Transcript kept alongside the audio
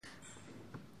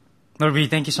Lord, we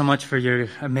thank you so much for your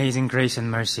amazing grace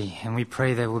and mercy, and we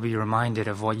pray that we'll be reminded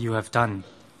of what you have done,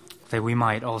 that we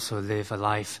might also live a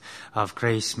life of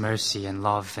grace, mercy, and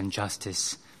love and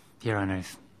justice here on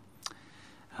earth.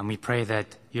 And we pray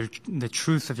that the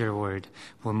truth of your word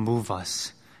will move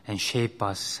us and shape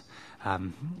us,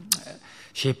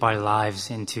 shape our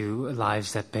lives into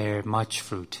lives that bear much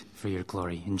fruit for your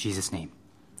glory. In Jesus' name,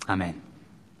 amen.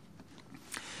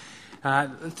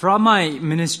 Throughout my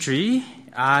ministry,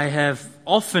 I have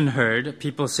often heard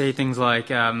people say things like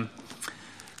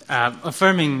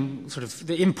affirming sort of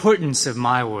the importance of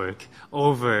my work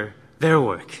over their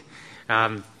work.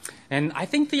 And I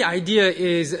think the idea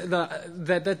is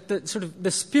that sort of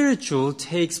the spiritual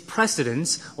takes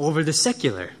precedence over the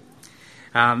secular.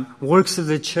 Works of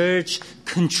the church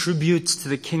contributes to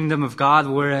the kingdom of God,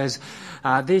 whereas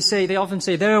they often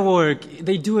say their work,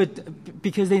 they do it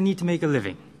because they need to make a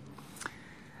living.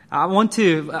 I want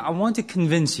to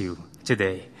convince you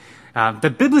today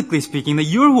that biblically speaking, that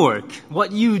your work,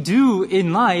 what you do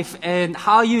in life and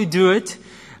how you do it,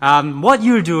 what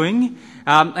you're doing,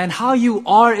 and how you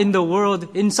are in the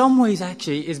world, in some ways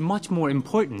actually is much more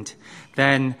important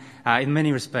than, in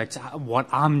many respects, what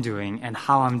I'm doing and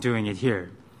how I'm doing it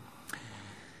here.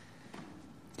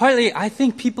 Partly, I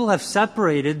think people have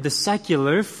separated the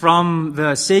secular from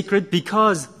the sacred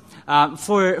because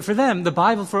for them, the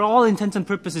Bible, for all intents and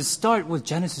purposes, start with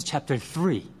Genesis chapter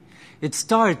 3. It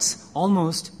starts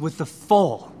almost with the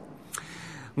fall,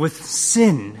 with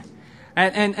sin.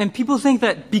 And people think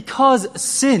that because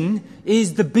sin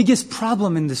is the biggest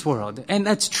problem in this world, and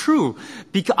that's true,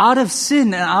 because out of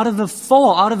sin and out of the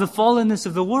fall, out of the fallenness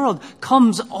of the world,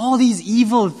 comes all these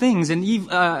evil things, and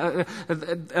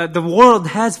the world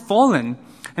has fallen,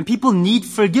 and people need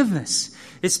forgiveness.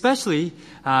 Especially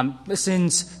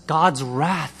since God's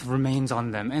wrath remains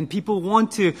on them. And people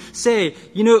want to say,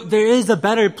 there is a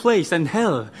better place than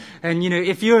hell. And,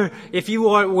 if you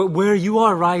are where you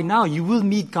are right now, you will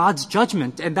meet God's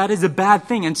judgment. And that is a bad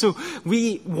thing. And so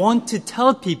we want to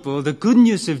tell people the good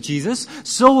news of Jesus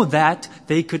so that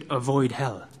they could avoid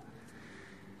hell.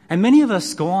 And many of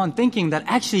us go on thinking that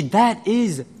actually that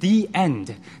is the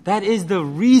end. That is the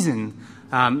reason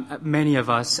many of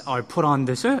us are put on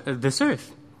this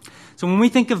earth. So when we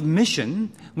think of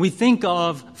mission, we think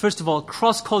of, first of all,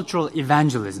 cross-cultural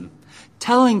evangelism,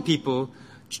 telling people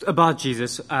about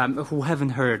Jesus who haven't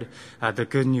heard the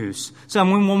good news. So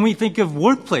when we think of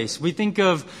workplace, we think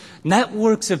of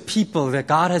networks of people that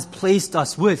God has placed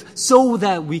us with so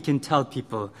that we can tell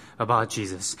people about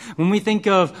Jesus. When we think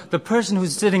of the person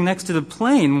who's sitting next to the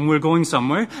plane when we're going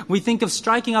somewhere, we think of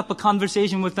striking up a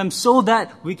conversation with them so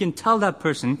that we can tell that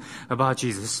person about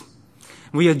Jesus.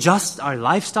 We adjust our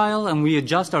lifestyle and we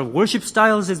adjust our worship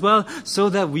styles as well so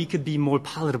that we could be more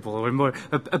palatable or more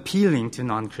appealing to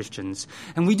non-Christians.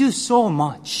 And we do so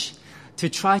much to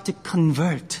try to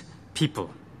convert people.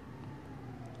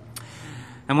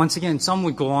 And once again, some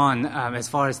would go on as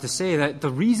far as to say that the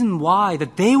reason why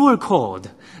that they were called,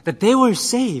 that they were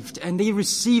saved and they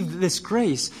received this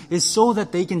grace is so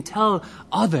that they can tell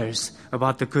others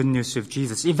about the good news of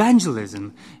Jesus.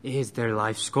 Evangelism is their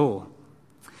life's goal.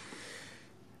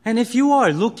 And if you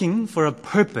are looking for a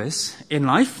purpose in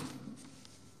life,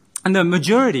 and the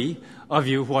majority of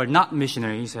you who are not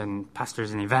missionaries and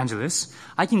pastors and evangelists,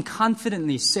 I can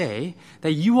confidently say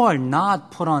that you are not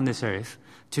put on this earth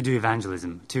to do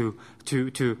evangelism, to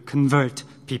convert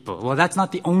people. Well, that's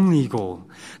not the only goal.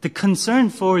 The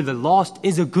concern for the lost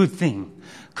is a good thing.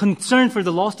 Concern for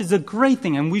the lost is a great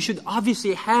thing, and we should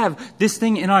obviously have this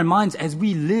thing in our minds as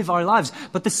we live our lives.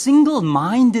 But the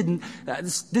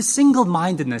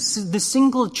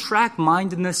single-track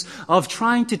mindedness of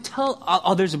trying to tell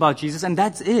others about Jesus, and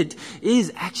that's it,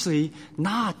 is actually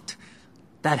not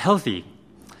that healthy.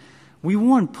 We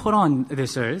weren't put on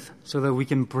this earth so that we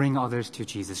can bring others to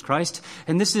Jesus Christ.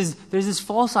 And there's this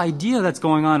false idea that's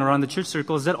going on around the church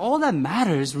circles that all that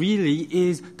matters really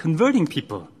is converting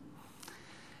people.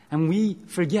 And we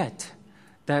forget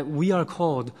that we are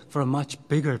called for a much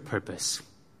bigger purpose.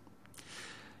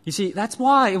 You see, that's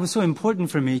why it was so important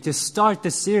for me to start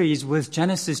the series with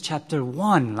Genesis chapter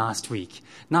 1 last week,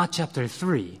 not chapter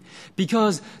 3.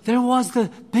 Because there was the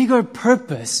bigger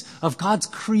purpose of God's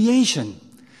creation.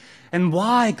 And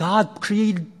why God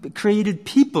created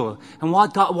people. And why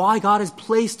God has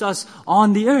placed us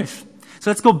on the earth. So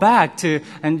let's go back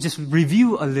and just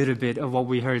review a little bit of what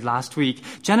we heard last week.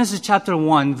 Genesis chapter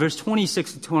 1, verse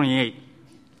 26 to 28.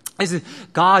 This is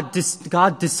God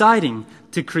deciding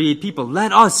to create people.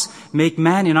 Let us make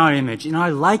man in our image, in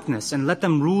our likeness, and let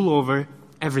them rule over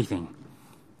everything.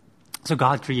 So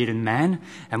God created man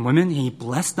and women. He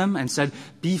blessed them and said,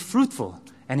 be fruitful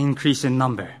and increase in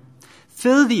number.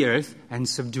 Fill the earth and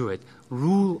subdue it.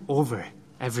 Rule over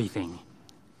everything.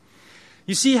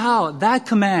 You see how that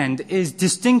command is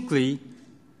distinctly,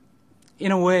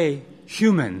 in a way,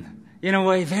 human, in a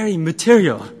way, very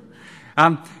material.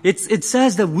 It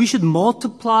says that we should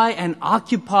multiply and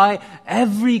occupy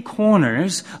every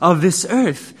corners of this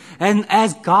earth. And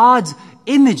as God's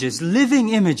images, living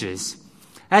images,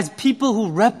 as people who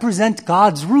represent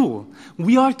God's rule,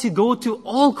 we are to go to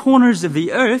all corners of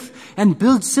the earth and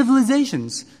build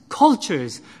civilizations,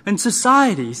 cultures, and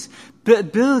societies,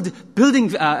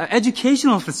 building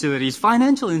educational facilities,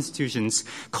 financial institutions,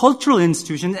 cultural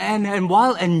institutions, and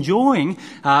while enjoying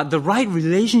the right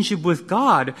relationship with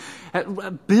God,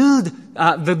 build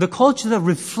the culture that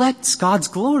reflects God's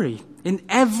glory in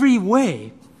every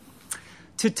way.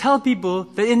 To tell people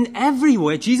that in every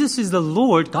way, Jesus is the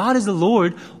Lord, God is the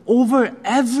Lord over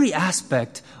every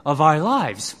aspect of our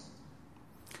lives.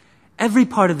 Every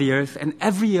part of the earth and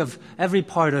every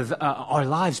part of our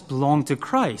lives belong to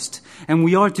Christ. And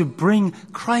we are to bring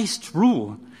Christ's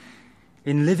rule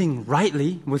in living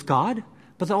rightly with God,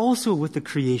 but also with the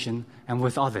creation and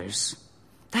with others.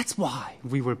 That's why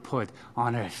we were put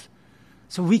on earth.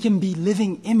 So we can be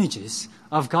living images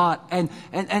of God and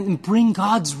bring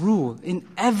God's rule in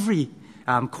every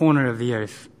corner of the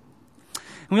earth.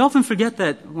 And we often forget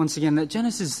that, once again, that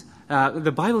Genesis,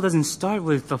 the Bible doesn't start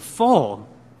with the fall.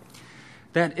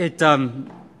 That it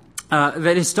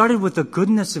started with the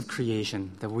goodness of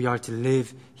creation, that we are to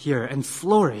live here and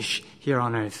flourish here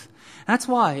on earth. That's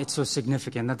why it's so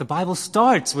significant that the Bible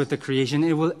starts with the creation,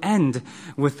 it will end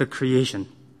with the creation.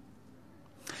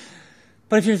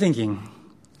 But if you're thinking,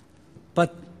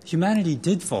 but humanity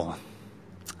did fall.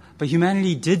 But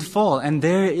humanity did fall, and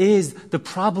there is the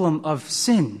problem of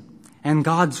sin and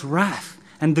God's wrath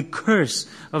and the curse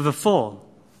of the fall.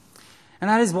 And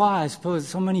that is why I suppose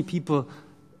so many people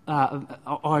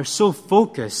are so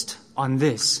focused on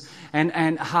this,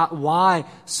 and why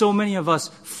so many of us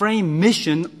frame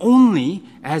mission only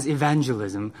as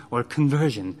evangelism or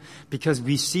conversion, because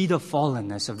we see the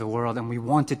fallenness of the world and we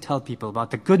want to tell people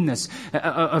about the goodness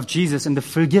of Jesus and the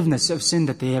forgiveness of sin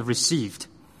that they have received.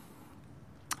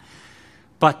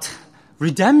 But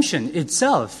redemption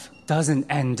itself doesn't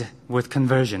end with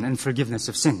conversion and forgiveness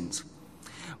of sins.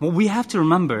 Well, we have to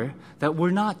remember that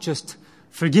we're not just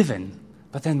forgiven,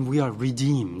 but then we are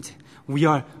redeemed. We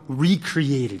are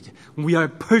recreated. We are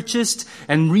purchased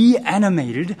and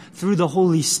reanimated through the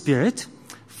Holy Spirit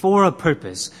for a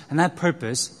purpose, and that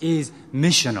purpose is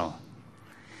missional.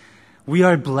 We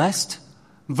are blessed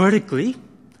vertically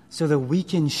so that we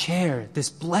can share this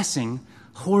blessing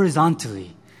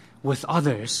horizontally with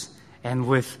others and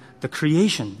with the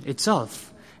creation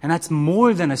itself. And that's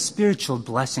more than a spiritual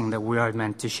blessing that we are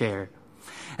meant to share.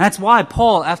 And that's why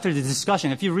Paul, after the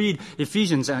discussion, if you read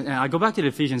Ephesians, and I go back to the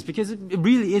Ephesians because it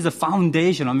really is a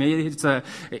foundation. I mean,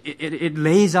 it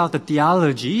lays out the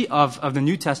theology of the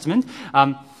New Testament.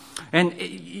 And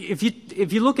if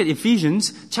you look at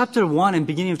Ephesians chapter 1 and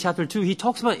beginning of chapter 2, he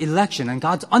talks about election and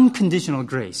God's unconditional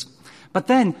grace. But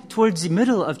then, towards the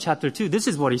middle of chapter 2, this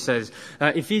is what he says,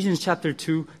 Ephesians chapter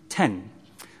 2:10.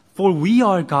 For we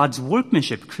are God's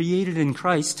workmanship, created in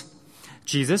Christ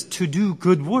Jesus to do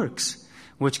good works,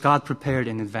 which God prepared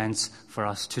in advance for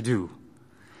us to do.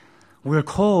 We're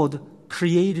called,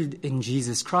 created in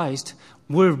Jesus Christ.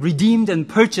 We're redeemed and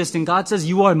purchased, and God says,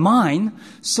 you are mine,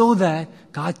 so that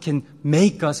God can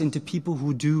make us into people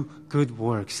who do good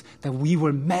works that we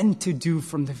were meant to do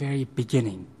from the very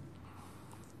beginning.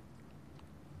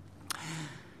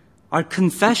 Our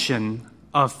confession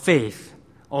of faith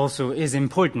also is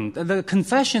important. The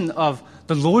confession of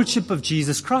the Lordship of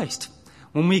Jesus Christ.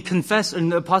 When we confess in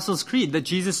the Apostles' Creed that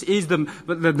Jesus is the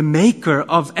maker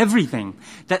of everything,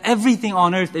 that everything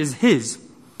on earth is His.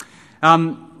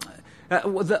 When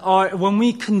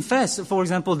we confess, for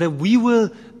example, that we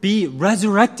will be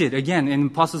resurrected, again, in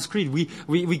Apostles' Creed,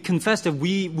 we confess that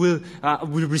we will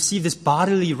receive this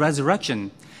bodily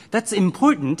resurrection. That's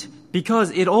important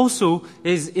because it also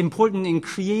is important in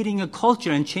creating a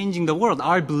culture and changing the world.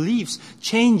 Our beliefs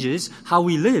changes how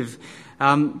we live.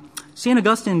 St.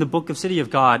 Augustine in the book of City of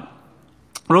God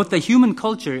wrote that human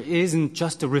culture isn't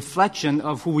just a reflection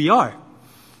of who we are.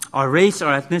 Our race,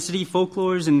 our ethnicity,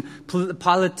 folklores, and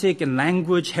politic and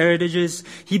language heritages.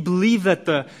 He believed that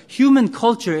the human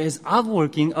culture is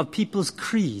outworking of people's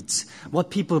creeds, what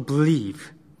people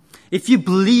believe. If you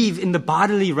believe in the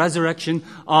bodily resurrection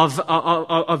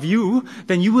of you,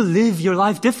 then you will live your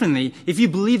life differently. If you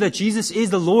believe that Jesus is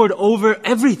the Lord over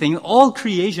everything, all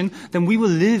creation, then we will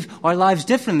live our lives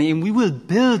differently, and we will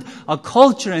build a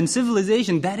culture and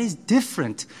civilization that is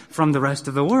different from the rest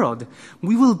of the world.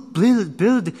 We will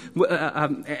build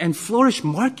and flourish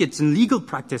markets and legal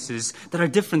practices that are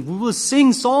different. We will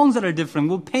sing songs that are different.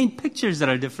 We'll paint pictures that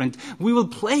are different. We will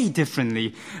play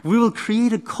differently. We will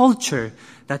create a culture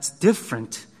that's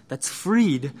different, that's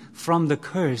freed from the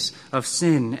curse of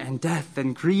sin and death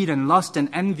and greed and lust and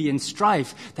envy and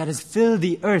strife that has filled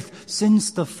the earth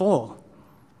since the fall.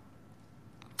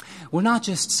 We're not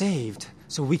just saved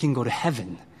so we can go to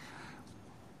heaven.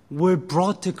 We're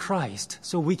brought to Christ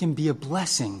so we can be a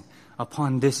blessing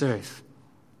upon this earth.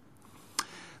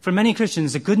 For many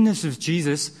Christians, the goodness of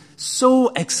Jesus so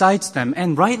excites them,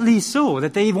 and rightly so,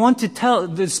 that they want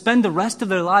to spend the rest of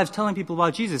their lives telling people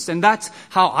about Jesus. And that's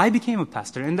how I became a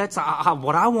pastor, and that's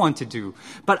what I want to do.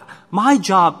 But my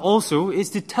job also is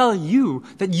to tell you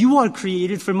that you are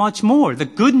created for much more. The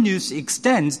good news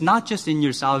extends not just in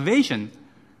your salvation,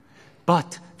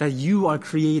 but that you are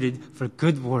created for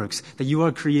good works, that you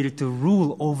are created to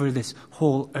rule over this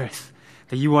whole earth,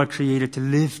 that you are created to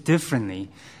live differently,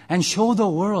 and show the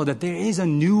world that there is a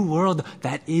new world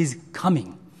that is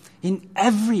coming in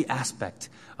every aspect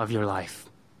of your life.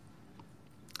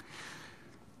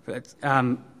 But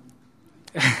then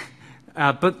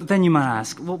you might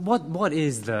ask, well, what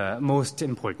is the most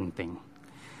important thing?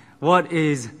 What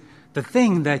is the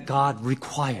thing that God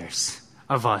requires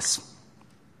of us?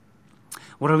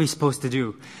 What are we supposed to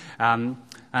do?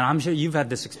 And I'm sure you've had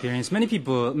this experience.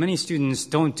 Many students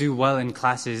don't do well in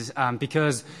classes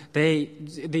because they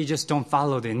just don't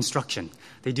follow the instruction.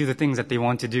 They do the things that they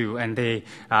want to do, and the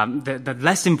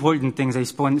less important things, they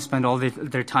spend all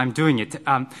their time doing it.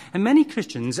 And many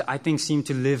Christians, I think, seem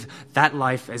to live that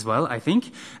life as well, I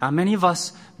think. Many of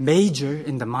us major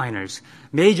in the minors,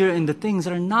 major in the things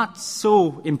that are not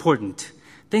so important,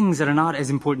 things that are not as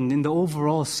important in the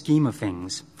overall scheme of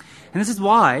things. And this is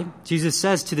why Jesus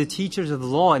says to the teachers of the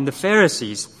law and the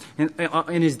Pharisees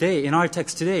in his day, in our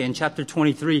text today, in chapter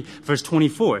 23, verse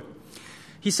 24,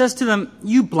 he says to them,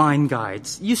 "You blind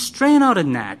guides, you strain out a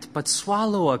gnat, but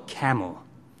swallow a camel."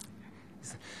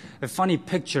 A funny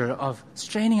picture of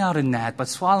straining out a gnat but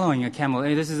swallowing a camel.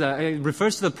 It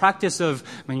refers to the practice of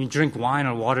when you drink wine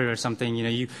or water or something.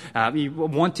 You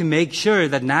want to make sure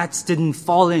that gnats didn't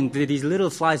fall in, that these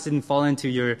little flies didn't fall into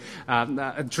your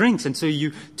drinks, and so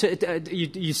you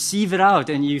sieve it out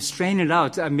and you strain it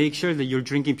out and make sure that you're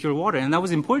drinking pure water. And that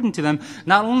was important to them,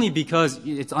 not only because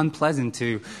it's unpleasant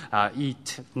to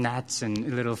eat gnats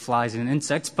and little flies and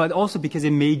insects, but also because it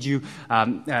made you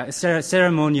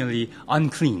ceremonially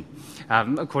unclean.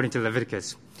 According to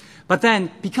Leviticus. But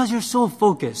then, because you're so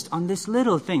focused on this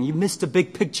little thing, you missed the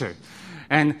big picture.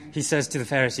 And he says to the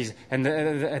Pharisees and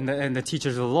the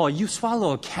teachers of the law, you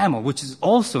swallow a camel, which is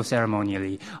also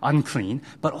ceremonially unclean.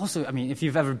 But also, if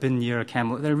you've ever been near a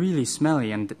camel, they're really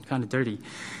smelly and kind of dirty.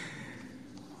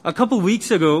 A couple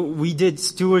weeks ago, we did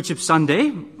Stewardship Sunday,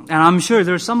 and I'm sure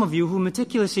there are some of you who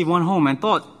meticulously went home and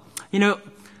thought,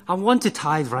 I want to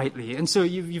tithe rightly. And so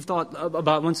you've thought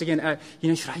about, once again,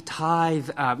 should I tithe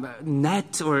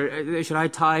net, or should I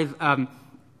tithe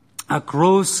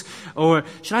gross, or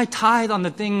should I tithe on the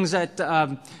things that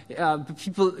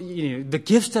people, the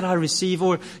gifts that I receive,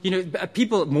 or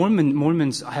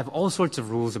Mormons have all sorts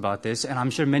of rules about this, and I'm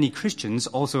sure many Christians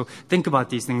also think about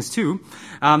these things too.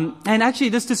 And actually,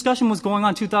 this discussion was going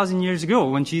on 2,000 years ago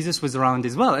when Jesus was around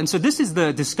as well. And so this is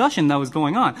the discussion that was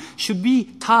going on. Should we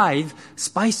tithe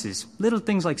spices, little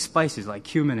things like spices, like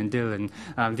cumin and dill, and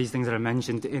these things that are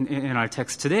mentioned in our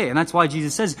text today? And that's why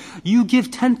Jesus says, "You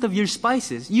give 10th of your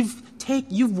spices."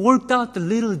 You've worked out the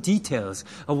little details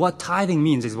of what tithing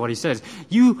means, is what he says.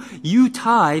 You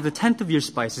tithe 1/10 of your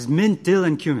spices, mint, dill,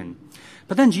 and cumin.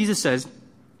 But then Jesus says,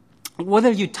 whether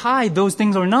you tithe those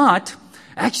things or not,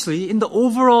 actually, in the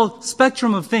overall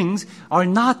spectrum of things, are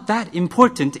not that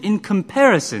important in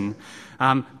comparison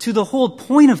to the whole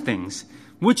point of things,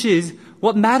 which is,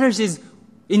 what matters is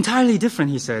entirely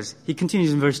different, he says. He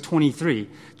continues in verse 23,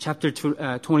 chapter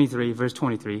 23, verse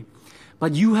 23.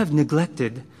 "But you have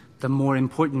neglected the more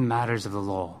important matters of the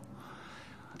law."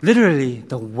 Literally,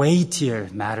 the weightier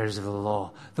matters of the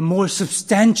law, the more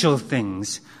substantial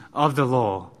things of the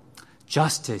law: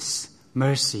 justice,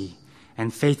 mercy,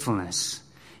 and faithfulness.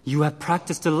 You have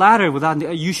practiced the latter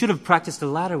you should have practiced the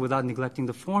latter without neglecting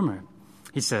the former,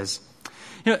 he says.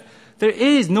 There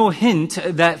is no hint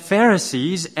that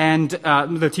Pharisees and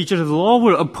the teachers of the law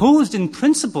were opposed in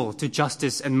principle to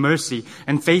justice and mercy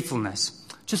and faithfulness.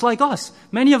 just like us.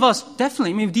 Many of us,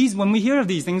 definitely, when we hear of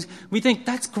these things, we think,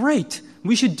 that's great.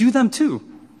 We should do them too.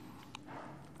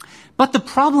 But the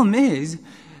problem is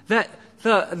that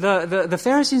the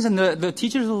Pharisees and the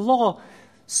teachers of the law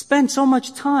spent so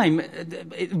much time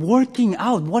working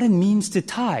out what it means to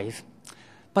tithe.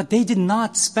 But they did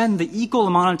not spend the equal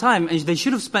amount of time. They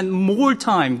should have spent more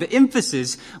time. The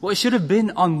emphasis should have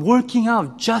been on working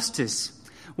out justice,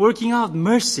 working out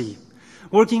mercy,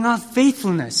 working out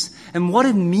faithfulness, and what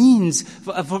it means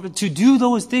to do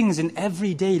those things in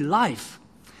everyday life.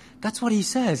 That's what he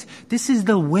says. This is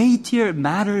the weightier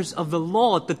matters of the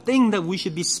law, the thing that we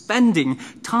should be spending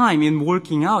time in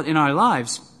working out in our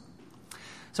lives.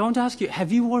 So I want to ask you,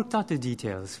 have you worked out the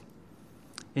details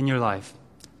in your life?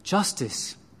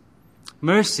 Justice,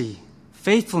 mercy,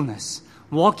 faithfulness,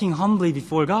 walking humbly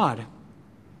before God.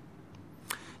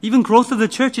 Even growth of the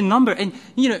church in number. And,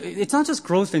 it's not just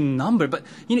growth in number, but,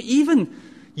 even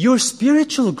your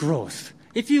spiritual growth.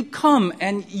 If you come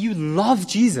and you love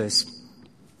Jesus,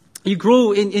 you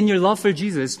grow in your love for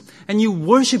Jesus, and you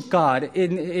worship God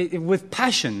with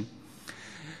passion,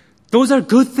 those are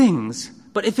good things.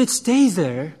 But if it stays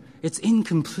there, it's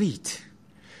incomplete.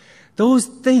 Those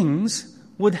things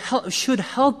should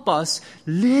help us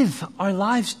live our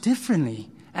lives differently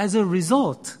as a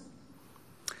result.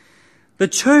 The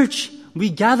church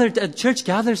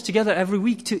gathers together every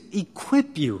week to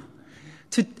equip you,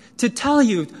 to tell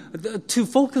you to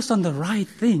focus on the right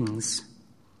things.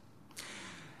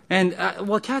 And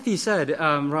what Kathy said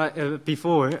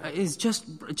before is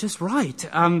just right.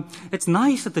 It's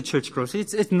nice that the church grows.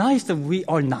 It's nice that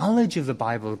our knowledge of the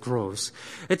Bible grows.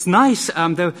 It's nice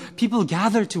that people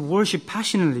gather to worship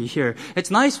passionately here.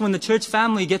 It's nice when the church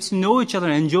family gets to know each other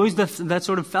and enjoys that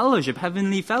sort of fellowship,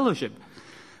 heavenly fellowship.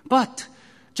 But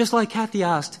just like Kathy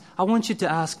asked, I want you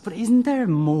to ask, but isn't there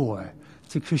more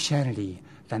to Christianity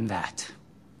than that?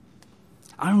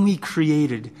 Aren't we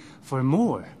created for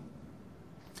more?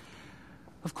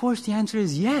 Of course, the answer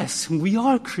is yes. We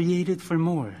are created for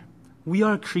more. We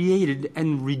are created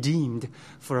and redeemed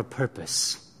for a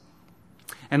purpose.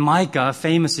 And Micah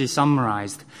famously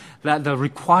summarized that the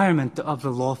requirement of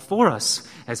the law for us,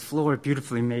 as Flora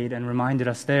beautifully made and reminded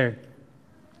us there.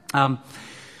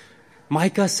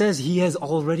 Micah says he has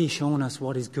already shown us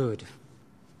what is good.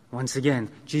 Once again,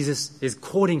 Jesus is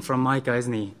quoting from Micah,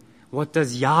 isn't he? What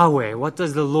does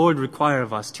the Lord require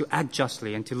of us? To act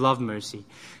justly and to love mercy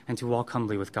and to walk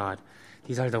humbly with God.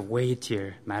 These are the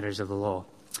weightier matters of the law.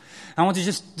 I want to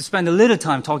just spend a little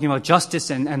time talking about justice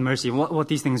and mercy, what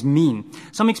these things mean.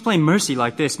 Some explain mercy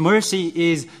like this. Mercy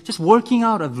is just working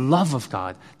out of love of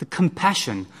God, the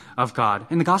compassion of God.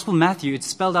 In the Gospel of Matthew, it's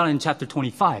spelled out in chapter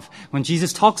 25, when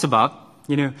Jesus talks about,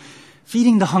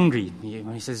 feeding the hungry.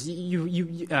 When he says,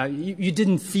 you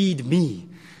didn't feed me.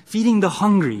 Feeding the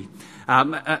hungry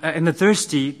and the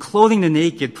thirsty, clothing the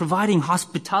naked, providing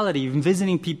hospitality, and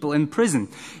visiting people in prison.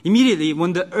 Immediately,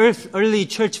 when the early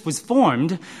church was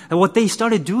formed, what they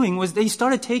started doing was they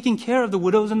started taking care of the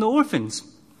widows and the orphans.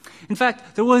 In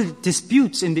fact, there were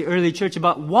disputes in the early church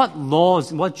about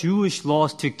what Jewish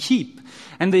laws to keep.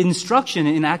 And the instruction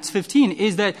in Acts 15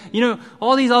 is that,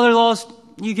 all these other laws,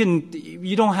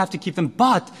 you don't have to keep them,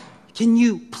 but can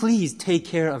you please take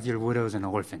care of your widows and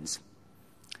orphans?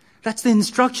 That's the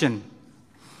instruction.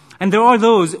 And there are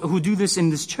those who do this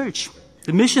in this church,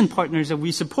 the mission partners that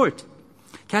we support.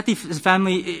 Kathy's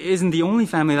family isn't the only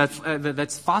family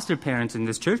that's foster parents in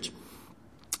this church.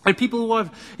 There are people who are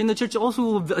in the church also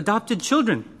who have adopted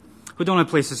children who don't have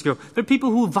places to go. There are people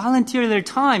who volunteer their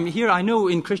time here, I know,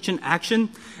 in Christian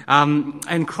Action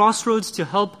and Crossroads to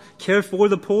help care for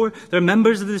the poor. There are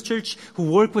members of this church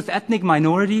who work with ethnic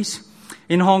minorities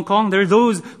in Hong Kong. There are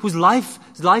those whose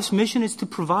life's mission is to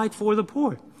provide for the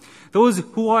poor. Those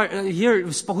who are here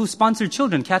who sponsor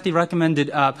children. Kathy recommended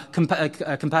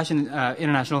Compassion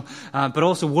International, but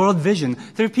also World Vision.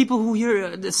 There are people who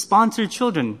here sponsor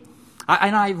children.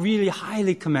 And I really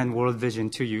highly commend World Vision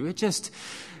to you. It just,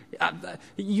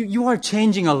 you are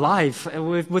changing a life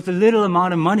with a little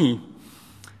amount of money.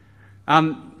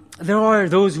 There are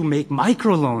those who make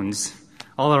microloans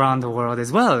all around the world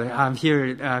as well.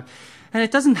 Here, and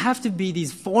it doesn't have to be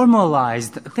these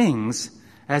formalized things.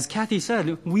 As Kathy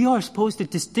said, we are supposed to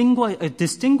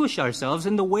distinguish ourselves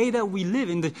in the way that we live,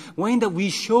 in the way that we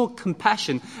show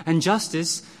compassion and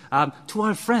justice to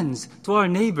our friends, to our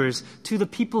neighbors, to the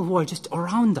people who are just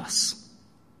around us.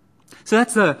 So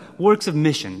that's the works of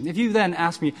mission. If you then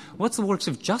ask me, what's the works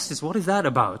of justice? What is that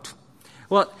about?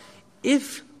 Well,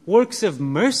 if works of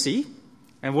mercy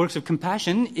and works of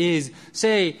compassion is,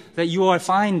 say, that you are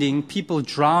finding people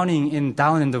drowning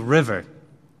down in the river.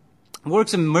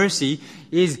 Works of mercy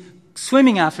is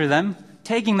swimming after them,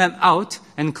 taking them out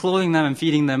and clothing them and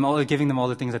feeding them, giving them all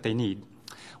the things that they need.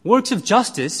 Works of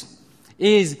justice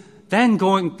is then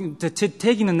going to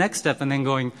taking the next step and then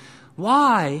going,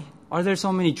 why are there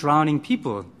so many drowning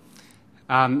people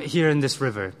here in this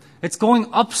river? It's going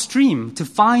upstream to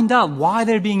find out why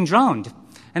they're being drowned.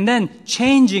 And then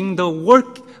changing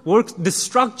the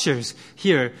structures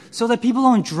here so that people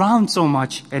don't drown so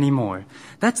much anymore.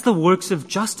 That's the works of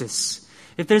justice.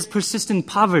 If there's persistent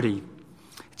poverty,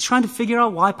 it's trying to figure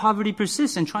out why poverty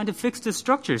persists and trying to fix the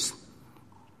structures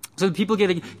so that people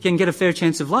can get a fair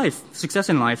chance of life, success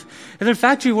in life. If there are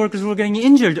factory workers who are getting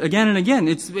injured again and again,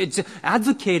 it's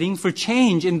advocating for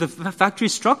change in the factory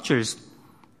structures.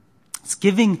 It's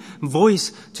giving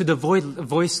voice to the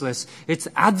voiceless. It's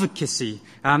advocacy.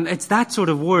 It's that sort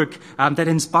of work that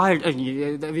inspired.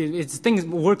 It's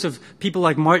works of people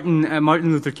like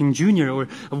Martin Luther King Jr. or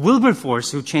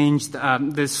Wilberforce, who changed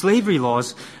the slavery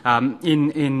laws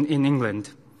in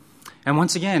England. And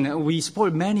once again, we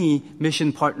support many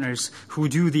mission partners who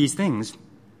do these things.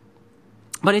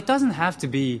 But it doesn't have to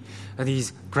be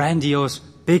these grandiose,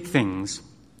 big things.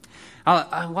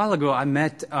 A while ago, I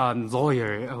met a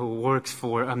lawyer who works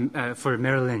for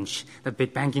Merrill Lynch, the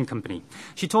big banking company.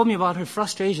 She told me about her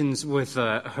frustrations with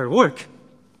her work.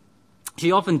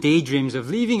 She often daydreams of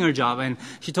leaving her job, and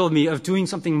she told me of doing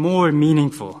something more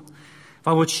meaningful,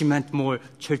 by which she meant more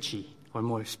churchy or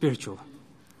more spiritual.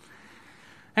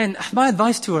 And my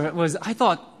advice to her was, I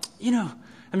thought,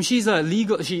 she's a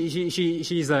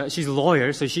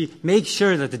lawyer, so she makes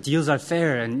sure that the deals are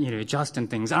fair and, just and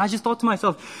things. And I just thought to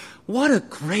myself, what a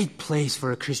great place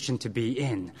for a Christian to be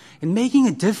in making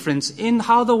a difference in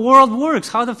how the world works,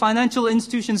 how the financial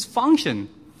institutions function.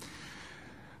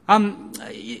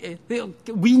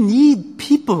 We need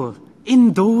people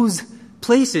in those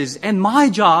places, and my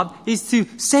job is to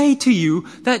say to you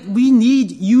that we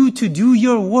need you to do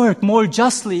your work more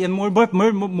justly and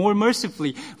more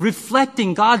mercifully,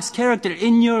 reflecting God's character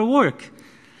in your work.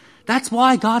 That's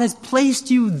why God has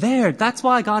placed you there. That's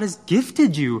why God has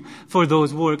gifted you for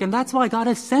those work, and that's why God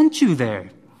has sent you there.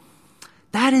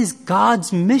 That is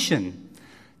God's mission,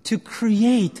 to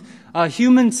create a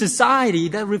human society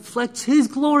that reflects His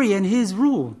glory and His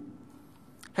rule.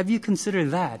 Have you considered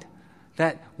that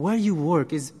where you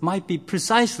work might be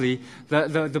precisely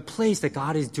the place that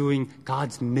God is doing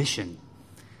God's mission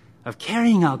of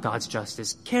carrying out God's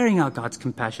justice, carrying out God's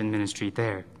compassion ministry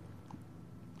there.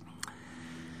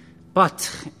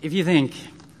 But if you think,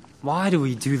 why do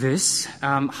we do this?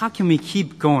 How can we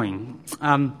keep going?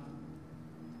 And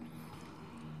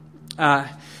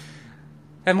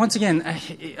once again,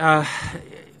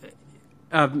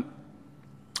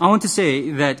 I want to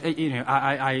say that,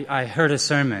 I heard a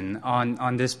sermon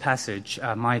on this passage,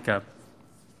 Micah,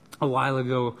 a while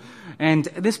ago. And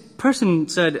this person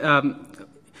said,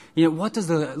 what does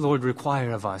the Lord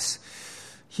require of us?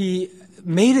 He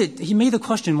made the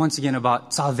question once again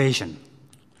about salvation.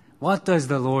 What does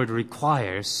the Lord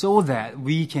require so that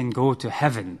we can go to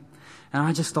heaven? And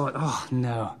I just thought, oh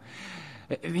no.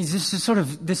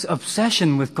 This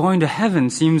obsession with going to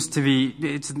heaven seems to be,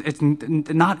 it's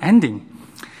not ending.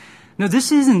 No,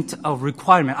 this isn't a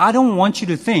requirement. I don't want you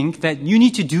to think that you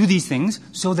need to do these things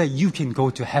so that you can go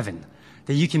to heaven,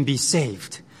 that you can be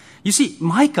saved. You see,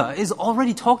 Micah is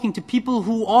already talking to people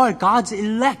who are God's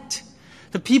elect,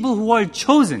 the people who are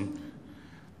chosen,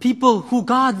 people who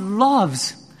God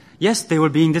loves. Yes, they were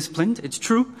being disciplined, it's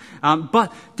true,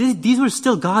 but these were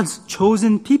still God's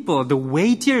chosen people. The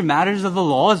weightier matters of the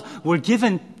laws were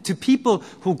given to people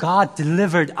who God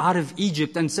delivered out of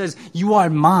Egypt and says, you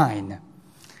are mine.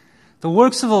 The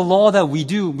works of the law that we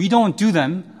don't do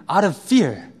them out of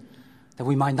fear that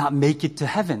we might not make it to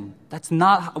heaven. That's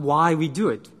not why we do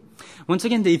it. Once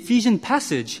again, the Ephesian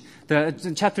passage,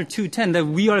 chapter 2:10, that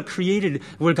we are created,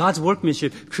 we're God's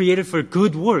workmanship, created for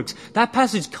good works. That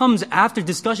passage comes after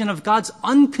discussion of God's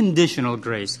unconditional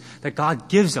grace that God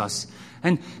gives us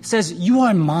and says, you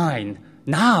are mine.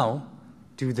 Now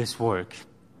do this work.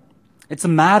 It's a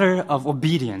matter of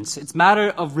obedience. It's a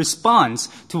matter of response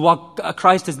to what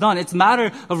Christ has done. It's a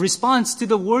matter of response to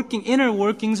the inner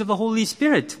workings of the Holy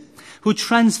Spirit, who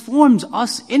transforms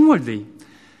us inwardly.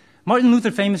 Martin Luther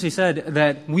famously said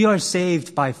that we are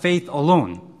saved by faith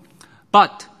alone.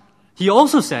 But he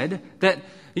also said that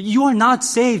you are not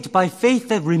saved by faith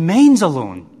that remains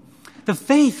alone. The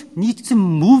faith needs to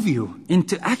move you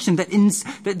into action, that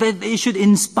it should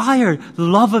inspire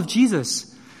love of Jesus.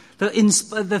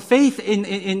 The faith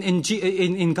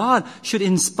in God should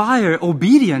inspire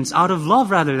obedience out of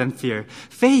love rather than fear.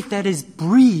 Faith that is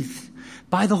breathed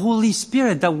by the Holy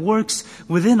Spirit that works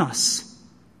within us.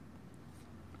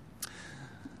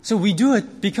 So we do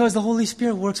it because the Holy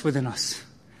Spirit works within us.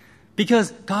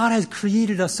 Because God has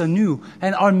created us anew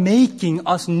and are making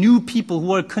us new people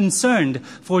who are concerned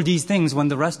for these things when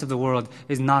the rest of the world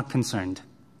is not concerned.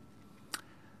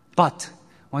 But,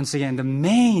 once again, the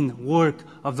main work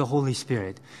of the Holy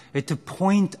Spirit is to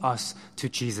point us to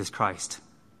Jesus Christ,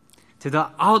 to the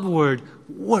outward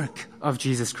work of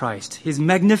Jesus Christ, His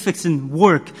magnificent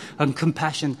work of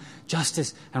compassion,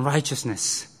 justice, and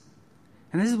righteousness.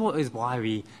 And this is why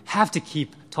we have to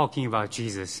keep talking about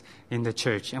Jesus in the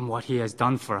church and what He has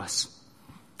done for us.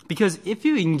 Because if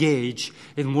you engage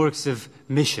in works of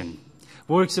mission,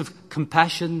 works of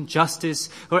compassion, justice,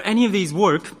 or any of these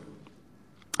work,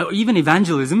 or even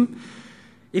evangelism,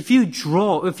 if you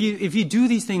do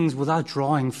these things without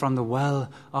drawing from the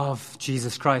well of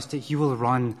Jesus Christ, you will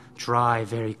run dry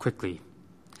very quickly.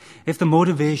 If the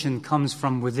motivation comes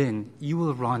from within, you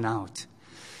will run out.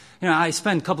 I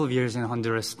spent a couple of years in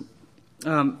Honduras,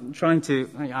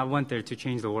 I went there to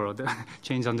change the world,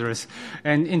 change Honduras.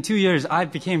 And in 2 years, I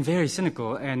became very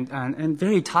cynical and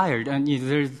very tired. And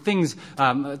there are things,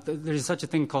 there's such a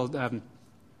thing called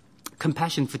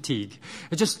compassion fatigue.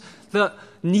 It's just the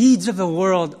needs of the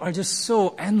world are just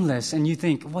so endless. And you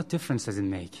think, what difference does it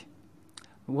make?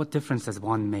 What difference does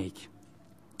one make?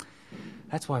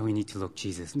 That's why we need to look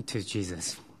to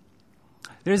Jesus.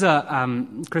 There's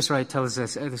Chris Wright tells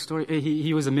us the story.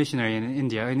 He was a missionary in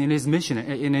India, and in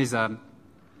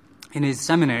his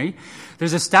seminary,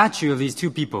 there's a statue of these two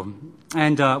people,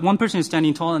 and one person is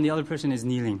standing tall, and the other person is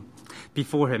kneeling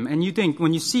before him. And you think,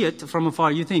 when you see it from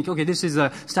afar, you think, okay, this is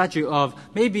a statue of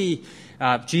maybe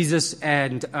Jesus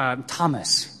and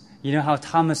Thomas. You know how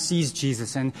Thomas sees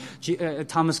Jesus, and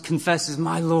Thomas confesses,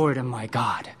 "My Lord and my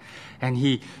God," and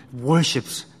he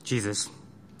worships Jesus.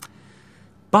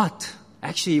 But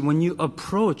actually, when you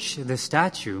approach the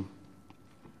statue,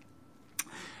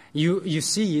 you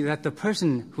see that the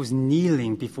person who's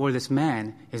kneeling before this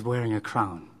man is wearing a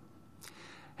crown.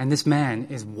 And this man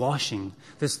is washing.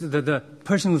 The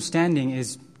person who's standing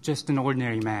is just an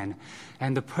ordinary man.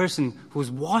 And the person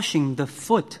who's washing the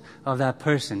foot of that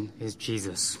person is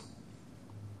Jesus.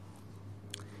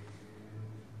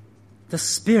 The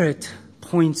Spirit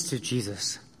points to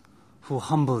Jesus, who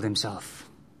humbled Himself,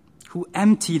 who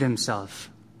emptied Himself.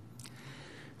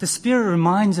 The Spirit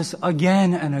reminds us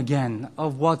again and again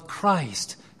of what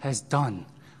Christ has done,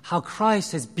 how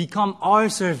Christ has become our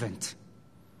servant.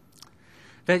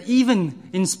 That even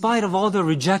in spite of all the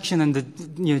rejection and the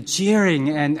jeering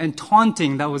and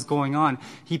taunting that was going on,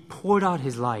 He poured out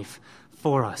His life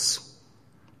for us.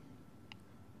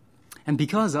 And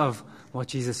because of what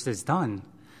Jesus has done,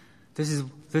 this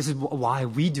is why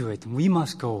we do it. We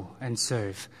must go and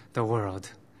serve the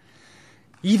world.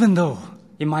 Even though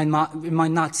it might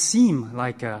not seem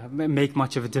like make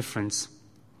much of a difference.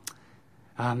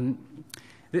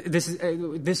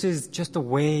 This is just the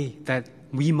way that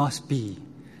we must be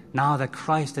now that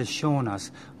Christ has shown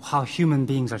us how human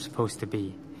beings are supposed to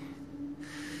be.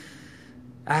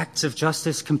 Acts of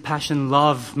justice, compassion,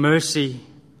 love, mercy,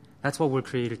 that's what we're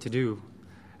created to do.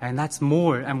 And that's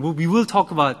more. And we will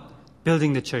talk about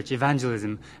building the church,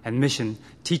 evangelism, and mission,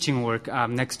 teaching work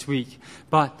next week.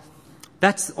 But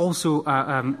that's also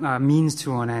a means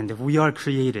to an end. We are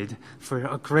created for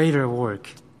a greater work.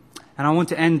 And I want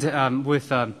to end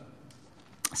with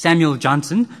Samuel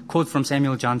Johnson, quote from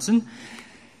Samuel Johnson.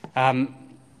 This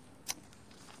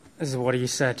is what he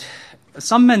said.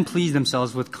 Some men please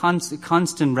themselves with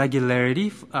constant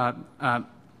regularity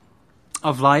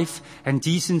of life and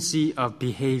decency of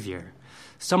behavior.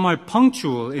 Some are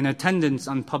punctual in attendance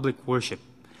on public worship,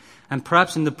 and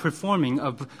perhaps in the performing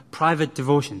of private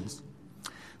devotions.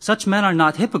 Such men are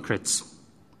not hypocrites.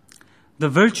 The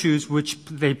virtues which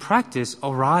they practice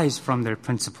arise from their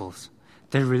principles.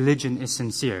 Their religion is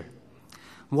sincere.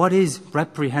 What is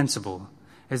reprehensible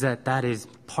is that is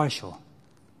partial.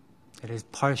 It is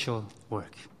partial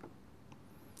work.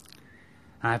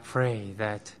 And I pray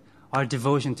that our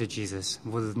devotion to Jesus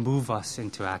will move us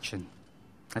into action.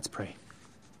 Let's pray.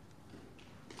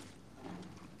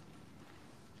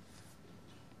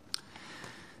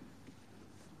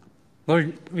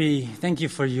 Lord, we thank You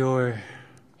for Your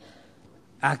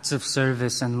acts of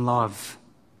service and love,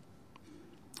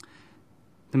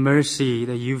 the mercy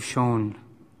that You've shown.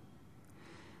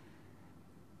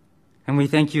 And we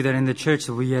thank You that in the church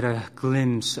we get a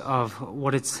glimpse of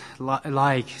what it's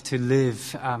like to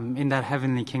live in that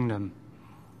heavenly kingdom.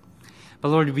 But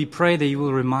Lord, we pray that You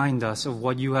will remind us of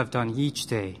what You have done each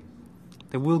day,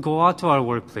 that we'll go out to our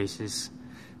workplaces,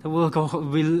 that we'll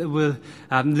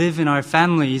live in our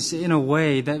families in a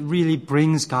way that really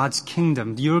brings God's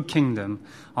kingdom, Your kingdom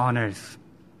on earth.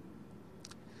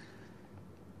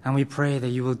 And we pray that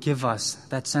you will give us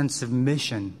that sense of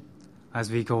mission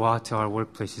as we go out to our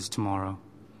workplaces tomorrow.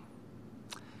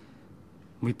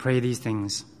 We pray these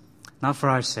things, not for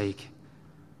our sake,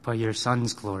 but your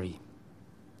Son's glory.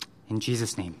 In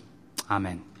Jesus' name,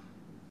 amen.